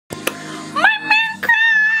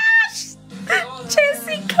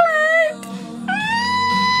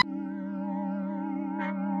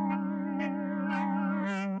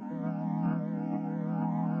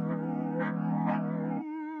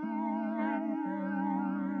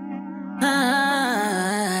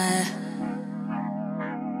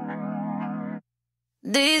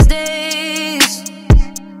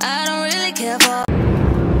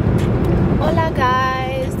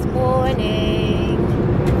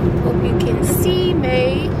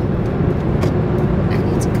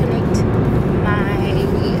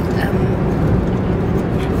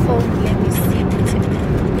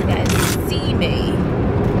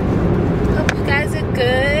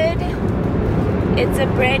It's a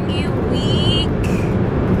brand new week.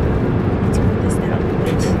 Let's put this down a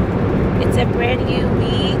bit. It's a brand new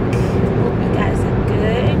week. Hope you guys are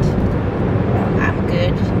good. Well, I'm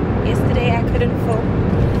good. Yesterday I couldn't film.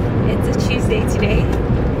 It's a Tuesday today.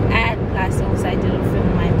 And plus also I didn't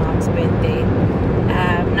film my mom's birthday.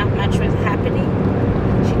 Not much was happening.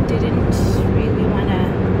 She didn't really want to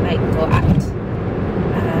like go out.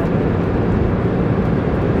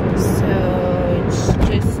 So it's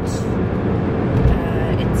just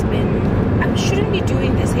it's been, I shouldn't be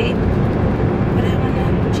doing this, hey, but I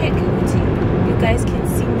want to check with you. You guys can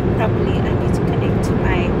see me properly. I need to connect to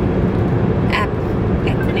my app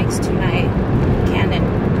that connects to my Canon.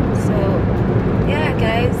 So yeah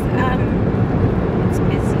guys, it's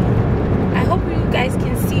busy. I hope you guys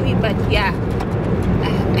can see me, but yeah,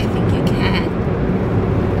 I think you can.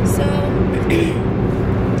 So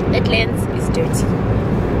that lens is dirty.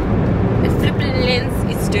 The flipping lens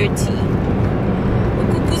is dirty.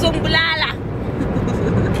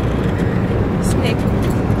 Snake.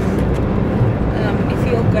 If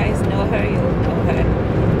you guys know her, you'll know her.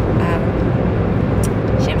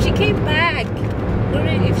 She came back. I don't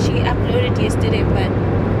know if she uploaded yesterday, but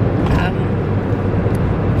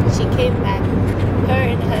she came back. Her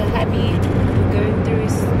and her hubby going through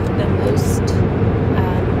the most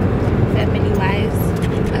family-wise.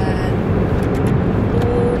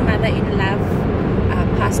 Mother-in-law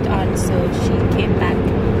passed on, so she came back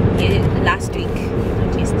last week,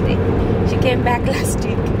 not yesterday. She came back last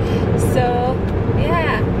week. So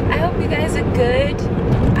yeah, I hope you guys are good.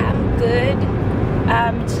 I'm good.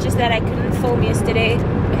 It's just that I couldn't film yesterday.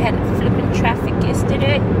 We had flipping traffic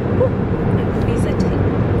yesterday. Woo,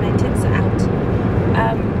 my tits are out.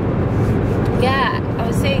 Yeah, I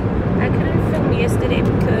was saying I couldn't film yesterday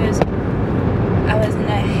because I was in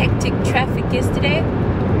a hectic traffic yesterday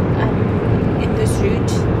in this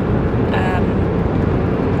route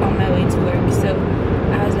on my way to work. So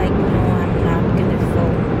I was like, no, I'm not gonna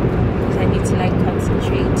film because I need to like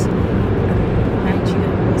concentrate. Mind you,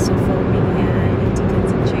 I'm also filming. Yeah, I need to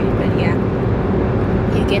concentrate, but yeah,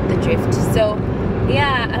 you get the drift. So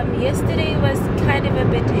yeah, yesterday was kind of a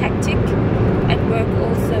bit hectic at work.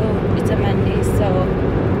 Also, it's a Monday, so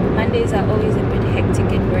Mondays are always a bit hectic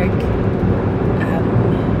at work.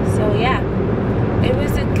 So yeah, it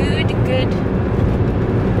was a good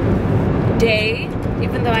day,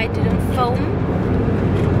 even though I didn't film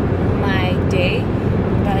my day.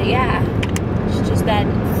 But yeah, it's just that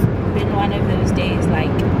it's been one of those days,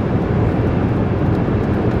 like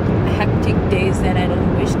hectic days that I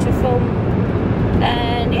don't wish to film.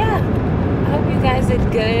 And yeah, I hope you guys are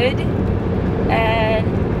good. And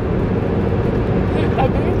I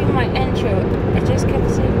didn't do my intro. I just kept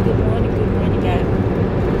saying good morning, guys.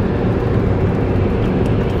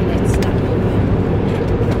 Let's stop over.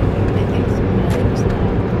 I think so. My lips now.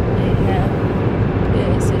 Yeah.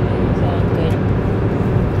 Yes, it was all good.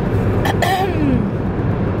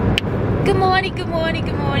 Good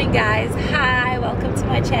morning, guys. Hi, welcome to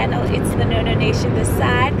my channel. It's the Nono Nation this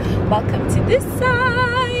side. Welcome to this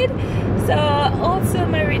side. So also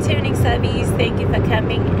my returning subbies, thank you for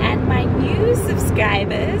coming, and my new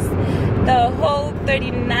subscribers, the whole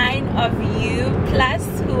 39 of you plus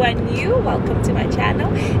who are new, welcome to my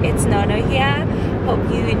channel. It's Nono here. Hope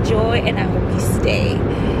you enjoy and I hope you stay.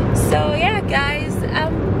 So yeah guys,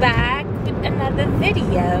 I'm back with another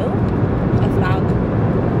video, a vlog.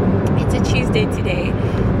 It's a Tuesday today,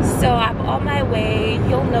 so I'm on my way.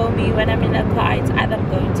 You'll know me when I'm in a car. It's either I'm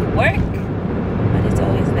going to work, but it's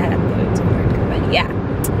always that I'm going to work. But yeah,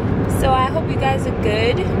 so I hope you guys are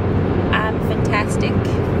good. I'm fantastic.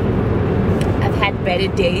 I've had better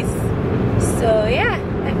days, so yeah,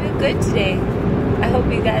 I feel good today. I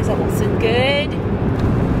hope you guys are also good.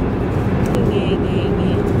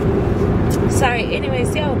 Sorry,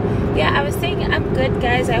 anyways, so yeah, I was saying I'm good,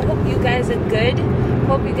 guys. I hope you guys are good.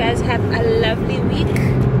 Hope you guys have a lovely week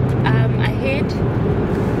ahead,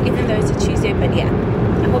 even though it's a Tuesday. But yeah,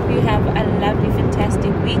 I hope you have a lovely,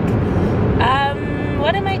 fantastic week.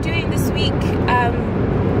 What am I doing this week?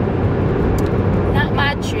 Not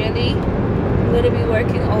much really. I'm going to be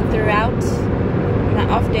working all throughout. My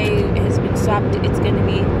off day has been swapped. It's going to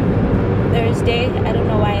be Thursday. I don't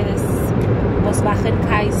know why this Volkswagen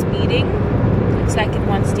car is speeding. Looks like it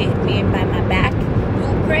wants to hit me by my back.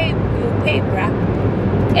 You'll pay, bruh.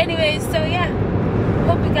 Anyways, so yeah,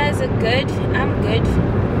 hope you guys are good. I'm good.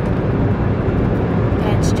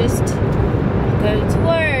 It's just going to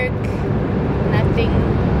work. Nothing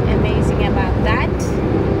amazing about that.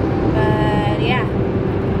 But yeah,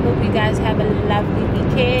 hope you guys have a lovely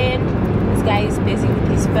weekend. This guy is busy with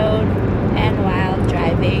his phone and while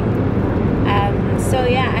driving. So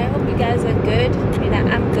yeah, I hope you guys are good.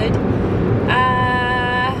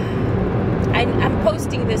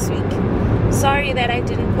 this week. Sorry that I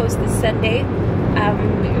didn't post this Sunday.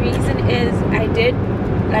 The reason is I did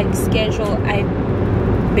like schedule. I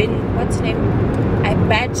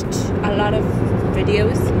batched a lot of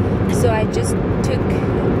videos, so I just took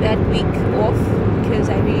that week off because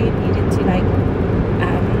I really needed to like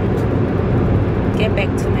get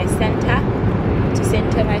back to my center, to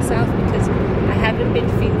center myself, because I haven't been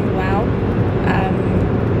feeling well.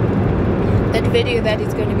 That video that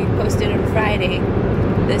is going to be posted on Friday,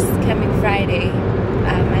 this coming Friday,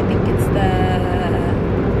 I think it's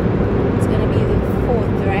going to be the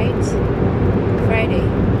 4th, right? Friday.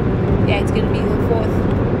 Yeah, it's going to be the 4th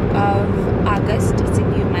of August. It's a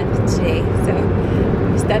new month today, so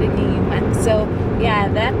we started a new month. So yeah,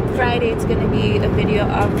 that Friday it's going to be a video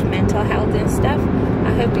of mental health and stuff.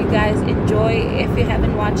 I hope you guys enjoy. If you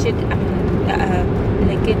haven't watched it, I'm going to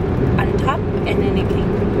link it on top, and then you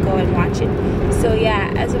can go and watch it. So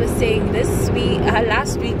yeah, as I was saying, this week,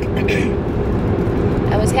 last week,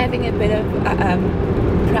 I was having a bit of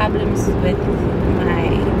problems with my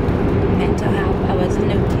mental health. I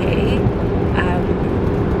wasn't okay.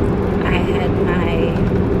 I had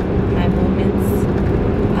my moments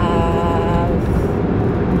of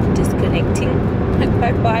disconnecting with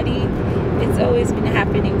my body. It's always been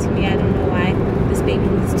happening to me. I don't know why. This baby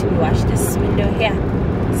needs to wash. This window here,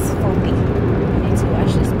 it's faulty. I need to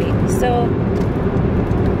wash this baby. So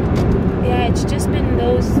yeah, it's just been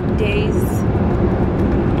those days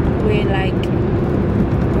where like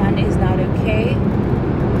one is not okay,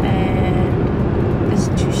 and this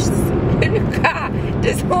juice in the car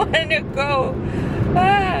doesn't want to go.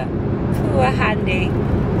 Poor Handy.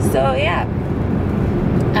 So yeah,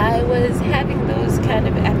 I was having those kind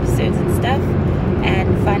of episodes and stuff,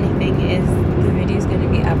 and funny thing is the video is going to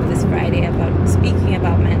be up this Friday about speaking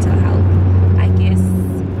about mental health. I guess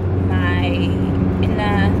my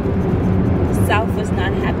inner self was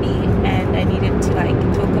not happy, and I needed to like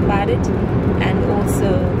talk about it. And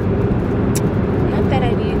also, not that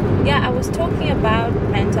I need, yeah, I was talking about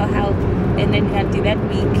mental health, and then after that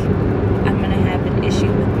week I'm gonna have an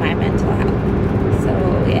issue with my mental health. So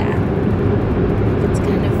yeah, it's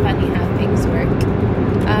kind of funny how things work.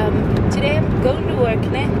 Today I'm going to work,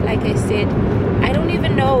 like I said. I don't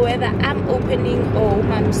even know whether I'm opening or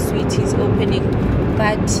Mom Sweetie's opening,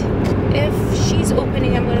 but if she's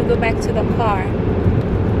opening, I'm gonna go back to the car,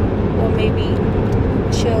 or maybe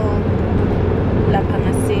chill. No, I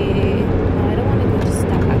don't want to go to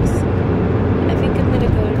Starbucks. I think I'm gonna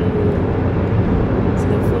go to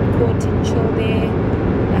the food court and chill there.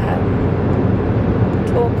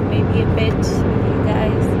 Talk maybe a bit with you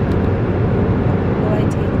guys. Will I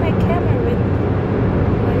take my camera with me?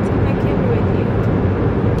 Will I take my camera with you?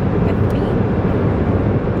 With me?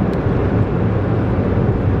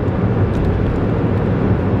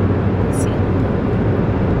 Let's see.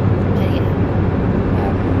 But yeah,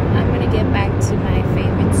 I'm gonna get back to my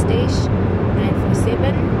favorite station,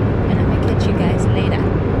 947, and I'm gonna catch you guys later.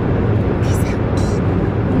 Peace out.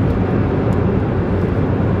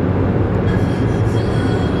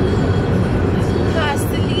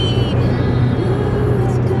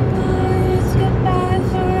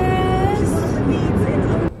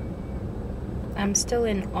 I'm still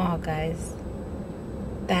in awe, guys,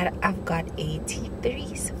 that I've got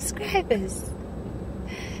 83 subscribers.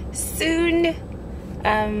 Soon,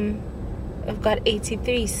 I've got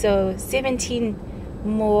 83, so 17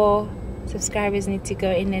 more subscribers need to go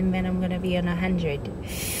in, and then I'm gonna be on 100.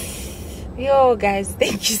 Yo, guys,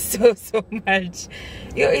 thank you so much.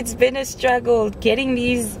 Yo, it's been a struggle getting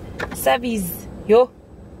these subbies. Yo.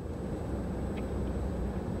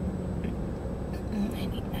 I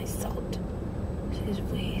need my salt. This is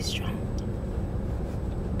way strong.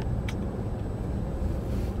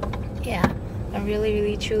 Yeah, I'm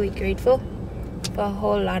really truly grateful for a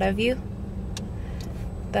whole lot of you.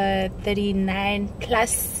 The 39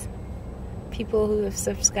 plus people who have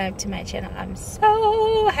subscribed to my channel. I'm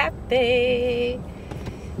so happy,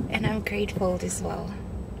 and I'm grateful as well.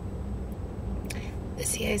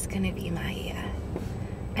 This year is gonna be my year.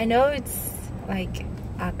 I know it's like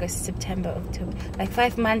August, September, October, like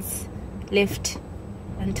 5 months left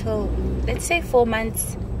until, let's say 4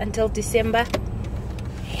 months until December.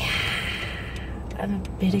 Yeah, I'm a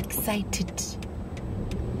bit excited.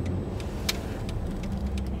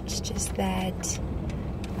 It's just that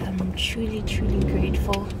I'm truly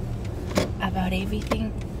grateful about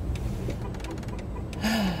everything.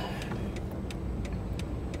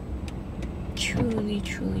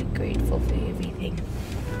 Truly grateful for everything.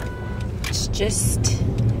 It's just,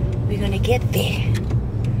 we're gonna get there.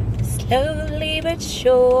 Slowly but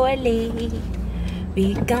surely,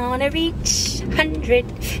 we're gonna reach 100,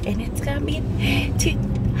 and it's gonna be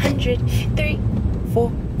 200. 100, 3,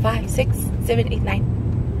 4, 5, 6, 7, 8,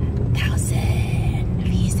 9,000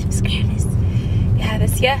 views, subscribers. Yeah,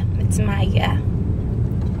 this year it's my year.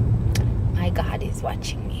 My God is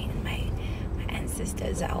watching me, and my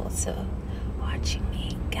ancestors are also watching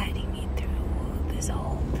me, guiding me through this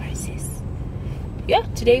whole process. Yeah,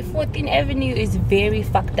 today 14th Avenue is very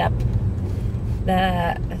fucked up.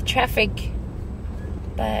 The traffic,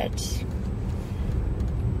 but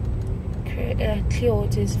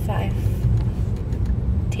Clearwater is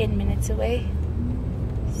 10 minutes away,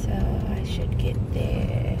 so I should get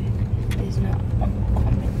there. There's no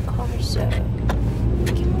oncoming car, so I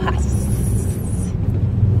can pass.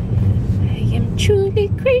 I am truly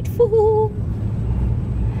grateful.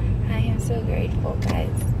 I am so grateful,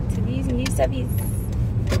 guys, to these new subbies.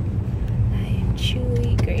 I am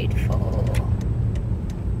truly grateful.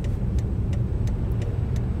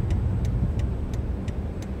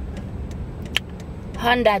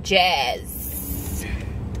 Honda Jazz.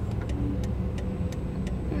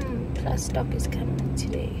 Plus stock is coming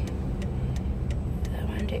today. I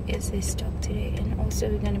wonder, is there stock today? And also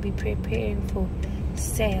we're going to be preparing for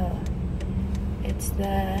sale. It's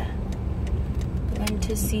the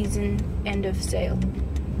winter season end of sale.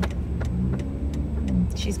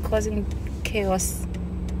 She's causing chaos.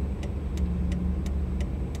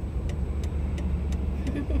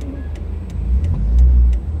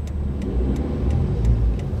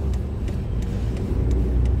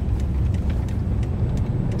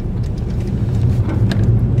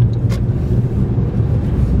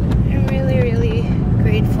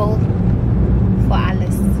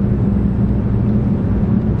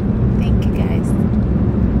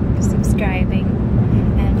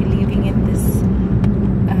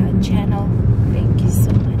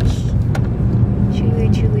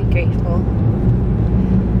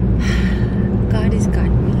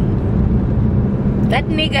 That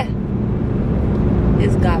nigga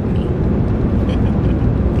has got me.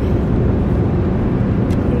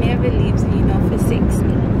 He never leaves me nor forsakes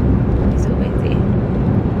me. He's always there.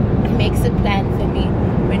 He makes a plan for me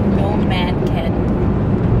when no man can,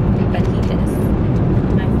 but he does.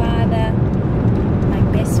 My father, my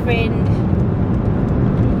best friend,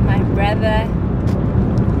 my brother,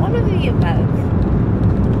 all of the above.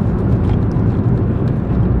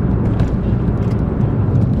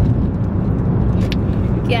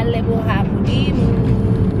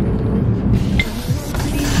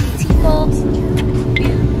 Beautiful,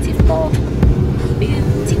 beautiful,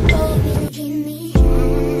 beautiful.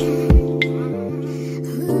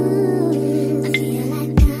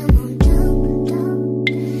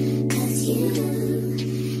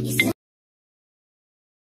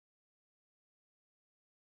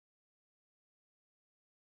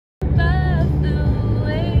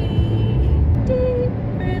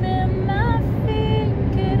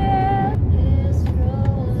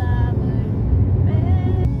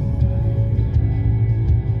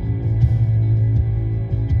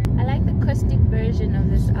 Version of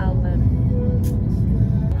this album.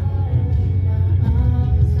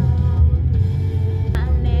 I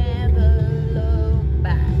never look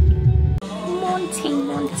back. Monty.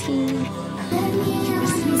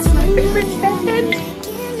 This is my favorite band.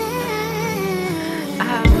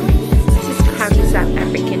 This is Crown South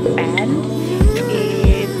African band.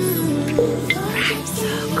 It's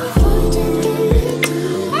so cool.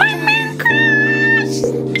 My man crush,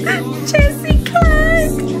 Jesse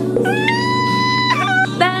Clark.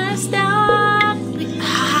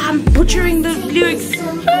 I'm butchering the lyrics.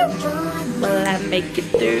 Will I make it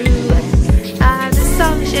through? This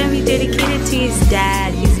song shall be dedicated to his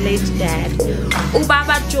dad, his late dad. Oh,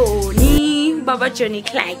 Baba Johnny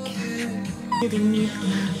Clark.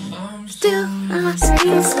 Still, I'm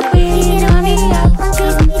still squeezing on me up.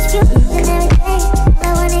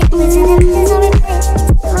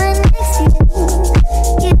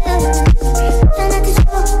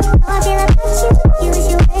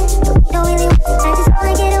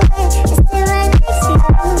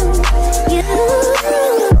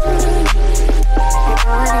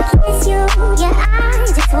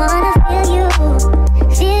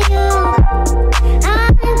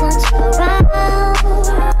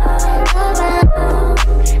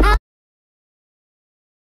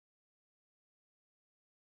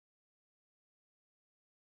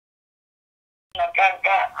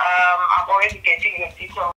 I'm already getting your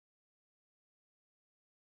details.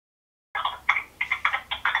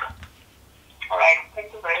 Alright,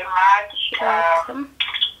 thank you very much. Welcome.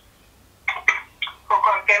 For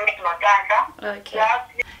confirming Notanga. Okay.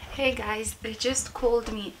 Hey guys, they just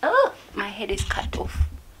called me. Oh, my head is cut off.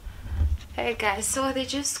 Hey guys, so they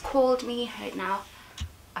just called me right now.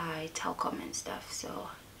 I Telcom and stuff, so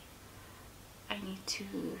I need to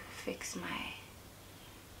fix my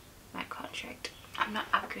contract. I'm not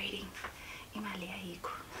upgrading. Imali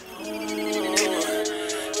ayikho. I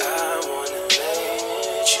wanna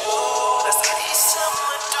let you. That's how these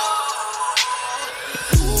summer do.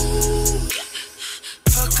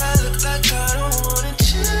 Fuck, I look like I don't wanna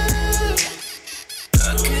chill.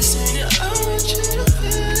 I'm kissing you, I want you to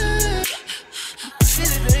feel.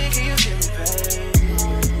 Feel it, baby, can you feel it, baby?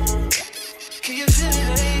 Can you feel it,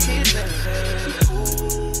 baby, can you feel it, baby?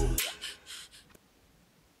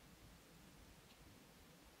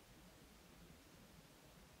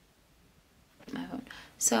 My phone.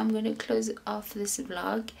 So I'm going to close off this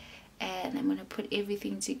vlog and I'm going to put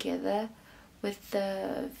everything together with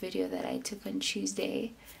the video that I took on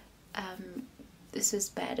Tuesday. This was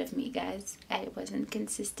bad of me, guys. I wasn't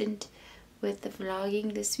consistent with the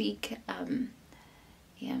vlogging this week.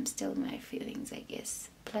 Yeah, I'm still in my feelings, I guess.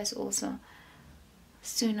 Plus also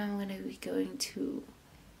soon I'm going to be going to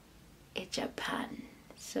Japan.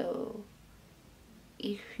 So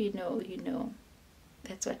if you know, you know.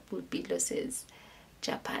 That's what Budbilo says,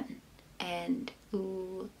 Japan. And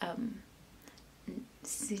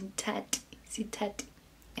Sintati.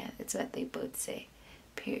 Yeah, that's what they both say.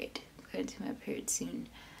 Period. I'm going to my period soon.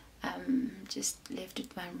 Just left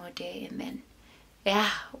it one more day and then, yeah,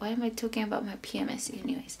 why am I talking about my PMS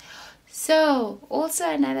anyways? So also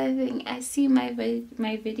another thing, I see my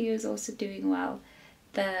videos also doing well.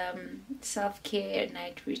 The self-care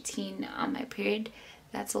night routine on my period,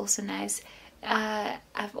 that's also nice.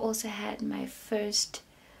 I've also had my first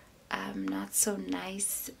not so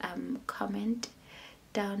nice comment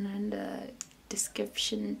down on the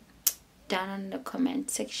description, down on the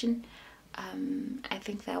comment section. I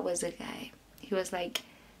think that was a guy. He was like,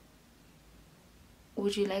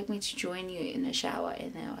 would you like me to join you in a shower?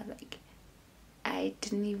 And I was like, I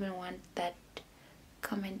didn't even want that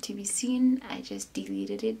comment to be seen. I just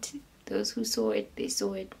deleted it. Those who saw it, they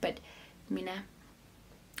saw it, but Mina,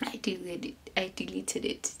 I deleted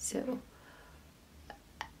it. So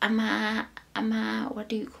what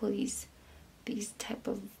do you call these type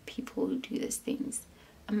of people who do these things?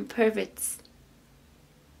 Perverts.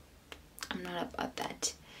 I'm not about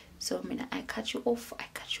that. So I cut you off.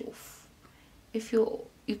 If you're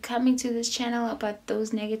coming to this channel about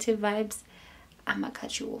those negative vibes, I'ma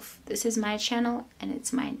cut you off. This is my channel and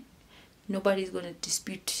it's mine. Nobody's gonna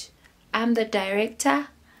dispute. I'm the director,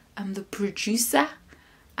 I'm the producer,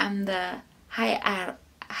 I'm the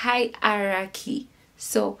hierarchy,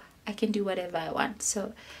 so I can do whatever I want.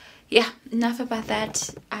 So yeah, enough about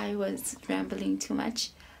that. I was rambling too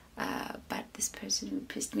much, but this person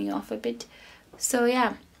pissed me off a bit. So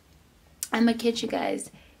yeah, I'm gonna catch you guys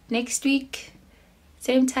next week,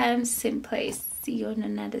 same time, same place. See you on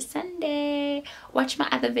another Sunday. Watch my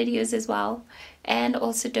other videos as well, and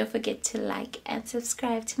also don't forget to like and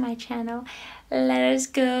subscribe to my channel. Let us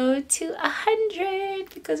go to 100,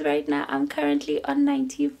 because right now I'm currently on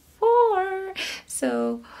 94.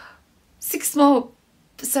 So 6 more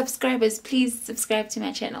subscribers. Please subscribe to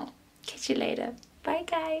my channel. Catch you later. Bye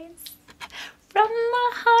guys. From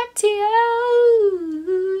my heart to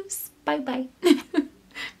yours. Bye bye.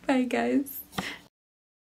 Bye guys.